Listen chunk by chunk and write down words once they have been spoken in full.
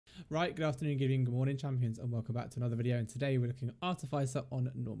Right, good afternoon, good evening, good morning, champions, and welcome back to another video. And today we're looking at Artificer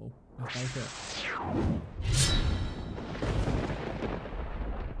on normal. Let's go for it.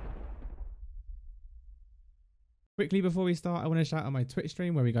 Quickly before we start, I want to shout out my Twitch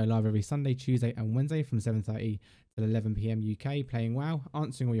stream where we go live every Sunday, Tuesday and Wednesday from 7:30 till 11 PM UK, playing WoW,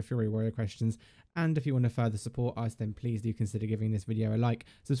 answering all your Fury Warrior questions. And if you want to further support us, then please do consider giving this video a like,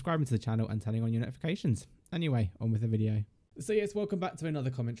 subscribing to the channel and turning on your notifications. Anyway, on with the video. So yes, welcome back to another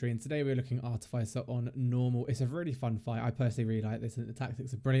commentary, and today we're looking at Artificer on normal. It's a really fun fight. I personally really like this, and the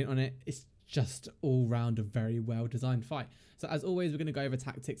tactics are brilliant on it. It's just all round a very well designed fight. So as always, we're going to go over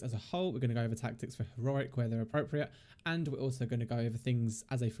tactics as a whole. We're going to go over tactics for heroic where they're appropriate, and we're also going to go over things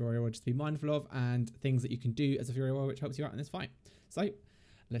as a Fury Warrior just to be mindful of, and things that you can do as a Fury Warrior which helps you out in this fight. So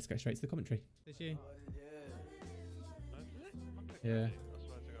let's go straight to the commentary. Did you? Yeah.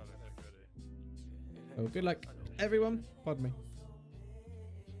 Oh, good luck, everyone. Pardon me.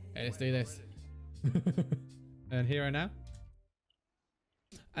 Okay, let's do this. And here and now.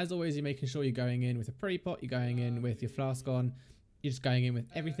 As always, you're making sure you're going in with a pre-pot, you're going in with your flask on, you're just going in with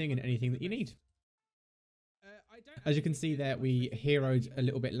everything and anything that you need. As you can see there, we heroed a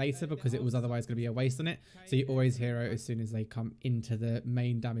little bit later because it was otherwise going to be a waste on it. So you always hero as soon as they come into the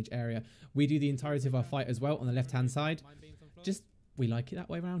main damage area. We do the entirety of our fight as well on the left-hand side. Just, we like it that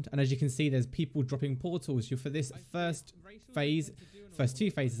way around. And as you can see, there's people dropping portals. For this first phase, first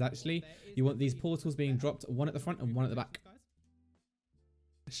two phases actually, you want these portals being dropped, one at the front and one at the back.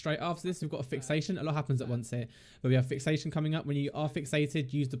 Straight after this, we've got a fixation. A lot happens at once here, but we have fixation coming up. When you are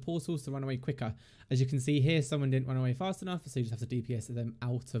fixated, use the portals to run away quicker. As you can see here, someone didn't run away fast enough, so you just have to DPS them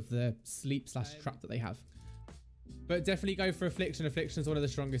out of the sleep / trap that they have. But definitely go for Affliction. Affliction is one of the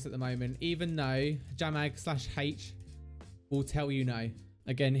strongest at the moment, even though Jamag / H will tell you no.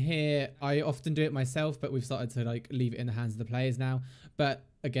 Again, here, I often do it myself, but we've started to leave it in the hands of the players now. But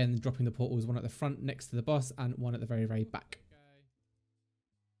again, dropping the portals, one at the front next to the boss and one at the very, very back.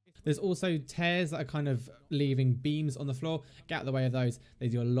 There's also tears that are kind of leaving beams on the floor. Get out of the way of those. They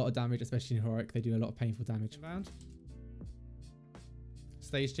do a lot of damage, especially in heroic. They do a lot of painful damage.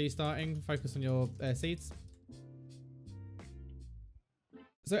 Stage 2 starting. Focus on your seeds.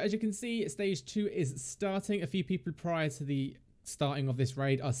 So as you can see, stage 2 is starting. A few people prior to the starting of this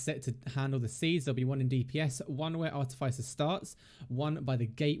raid are set to handle the seeds. There'll be one in DPS, one where Artificer starts, one by the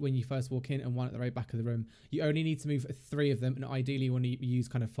gate when you first walk in, and one at the very back of the room. You only need to move 3 of them, and ideally you want to use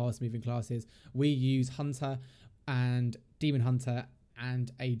kind of fast moving classes. We use Hunter and Demon Hunter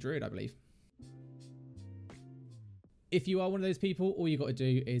and a Druid, I believe. If you are one of those people, all you got to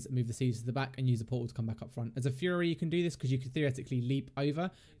do is move the seeds to the back and use the portal to come back up front. As a Fury, you can do this because you could theoretically leap over,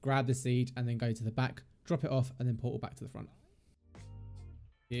 grab the seed, and then go to the back, drop it off, and then portal back to the front.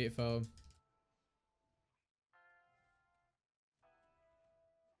 Beautiful.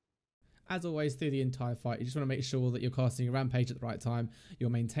 As always, through the entire fight, you just want to make sure that you're casting a rampage at the right time. You're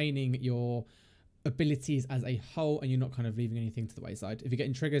maintaining your abilities as a whole, and you're not kind of leaving anything to the wayside. If you're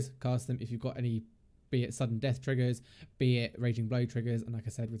getting triggers, cast them. If you've got any, be it sudden death triggers, be it raging blow triggers, and like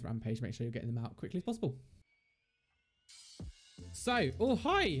I said, with rampage, make sure you're getting them out quickly as possible. So, oh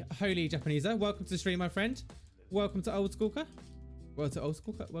hi, holy Japaneser. Welcome to the stream, my friend. Welcome to Old Schoolker. Welcome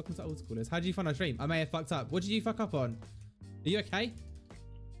to Old Schoolers. How did you find our stream? I may have fucked up. What did you fuck up on? Are you okay?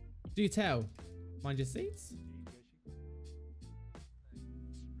 Do tell. Mind your seats.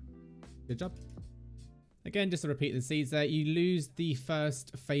 Good job. Again, just to repeat the seeds there, you lose the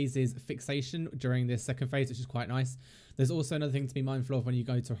first phase's fixation during this second phase, which is quite nice. There's also another thing to be mindful of when you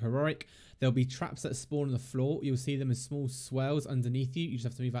go to heroic. There'll be traps that spawn on the floor. You'll see them as small swirls underneath you. You just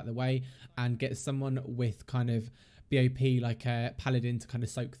have to move out of the way and get someone with kind of BOP like a paladin to kind of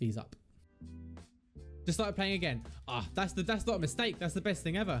soak these up. Just started playing again. Ah, that's not a mistake. That's the best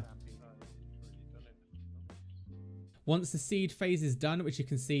thing ever. Once the seed phase is done, which you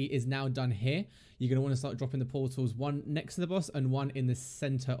can see is now done here, you're going to want to start dropping the portals, one next to the boss and one in the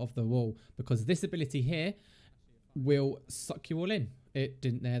center of the wall, because this ability here will suck you all in. It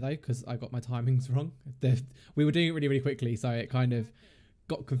didn't there though, because I got my timings wrong. We were doing it really, really quickly, so it kind of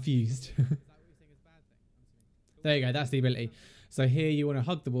got confused. There you go, that's the ability. So here you want to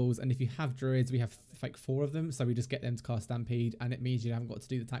hug the walls, and if you have druids, we have like 4 of them, so we just get them to cast Stampede, and it means you haven't got to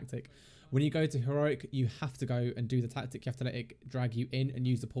do the tactic. When you go to heroic, you have to go and do the tactic. You have to let it drag you in and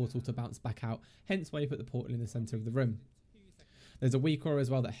use the portal to bounce back out, hence why you put the portal in the center of the room. There's a weak aura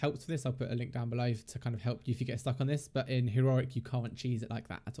as well that helps with this. I'll put a link down below to kind of help you if you get stuck on this, but in heroic you can't cheese it like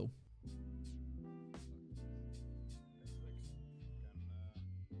that at all.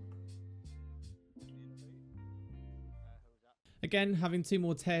 Again, having 2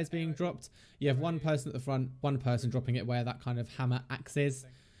 more tears being dropped, you have one person at the front, one person dropping it where that kind of hammer axe is.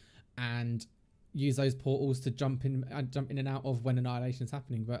 and use those portals to jump in and out of when annihilation is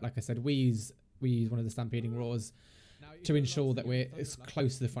happening. But like I said, we use one of the stampeding roars to ensure that we're as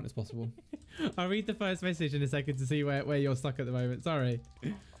close to the front as possible. I'll read the first message in a second to see where you're stuck at the moment. Sorry.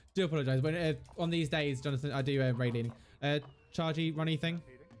 Do apologise. When on these days, Jonathan, I do raid leading. Chargy, runny thing.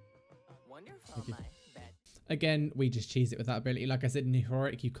 Wonderful. Again, we just cheese it with that ability. Like I said, in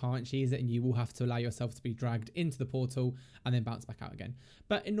Heroic, you can't cheese it, and you will have to allow yourself to be dragged into the portal and then bounce back out again.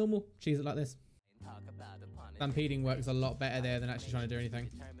 But in normal, cheese it like this. Stampeding works a lot better there than actually trying to do anything.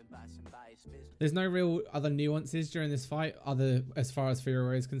 There's no real other nuances during this fight, as far as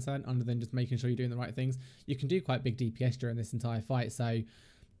Furore is concerned, other than just making sure you're doing the right things. You can do quite big DPS during this entire fight, so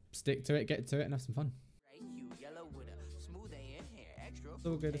stick to it, get to it, and have some fun. It's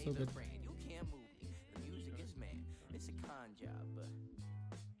all good, it's all good.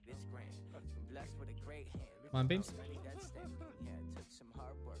 Mind beams.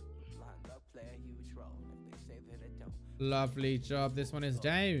 Lovely job. This one is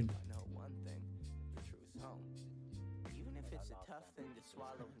down.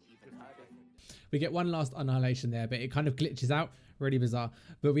 We get one last annihilation there, but it kind of glitches out. Really bizarre.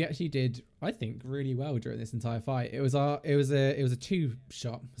 But we actually did, I think, really well during this entire fight. It was a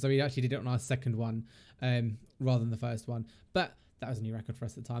 2-shot, so we actually did it on our second one rather than the first one. But that was a new record for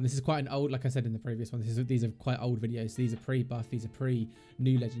us at the time. This is quite an old, like I said in the previous one, these are quite old videos. So these are pre-buff, these are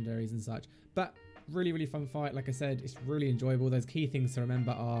pre-new legendaries and such. But really, really fun fight. Like I said, it's really enjoyable. Those key things to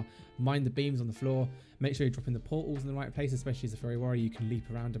remember are mind the beams on the floor. Make sure you're dropping the portals in the right place, especially as a fairy warrior. You can leap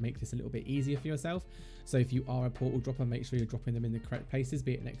around and make this a little bit easier for yourself. So if you are a portal dropper, make sure you're dropping them in the correct places,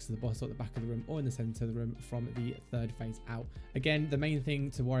 be it next to the boss or at the back of the room or in the center of the room from the third phase out. Again, the main thing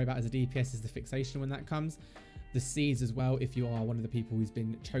to worry about as a DPS is the fixation when that comes. The seeds as well, if you are one of the people who's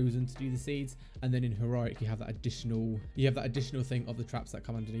been chosen to do the seeds. And then in Heroic, you have that additional thing of the traps that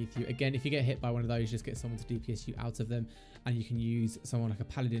come underneath you. Again, if you get hit by one of those, just get someone to DPS you out of them, and you can use someone like a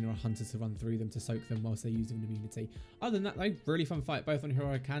paladin or a hunter to run through them to soak them whilst they're using an immunity. Other than that though, really fun fight, both on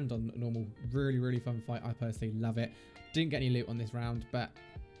Heroic and on normal. Really, really fun fight. I personally love it. Didn't get any loot on this round, but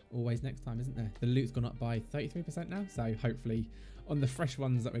always next time, isn't there? The loot's gone up by 33% now, so hopefully on the fresh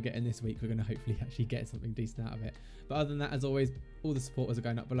ones that we're getting this week, we're going to hopefully actually get something decent out of it. But other than that, as always, all the supporters are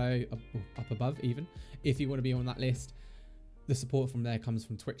going up below, up above even. If you want to be on that list, the support from there comes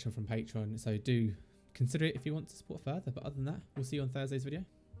from Twitch and from Patreon, so do consider it if you want to support further. But other than that, we'll see you on Thursday's video.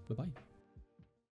 Bye bye.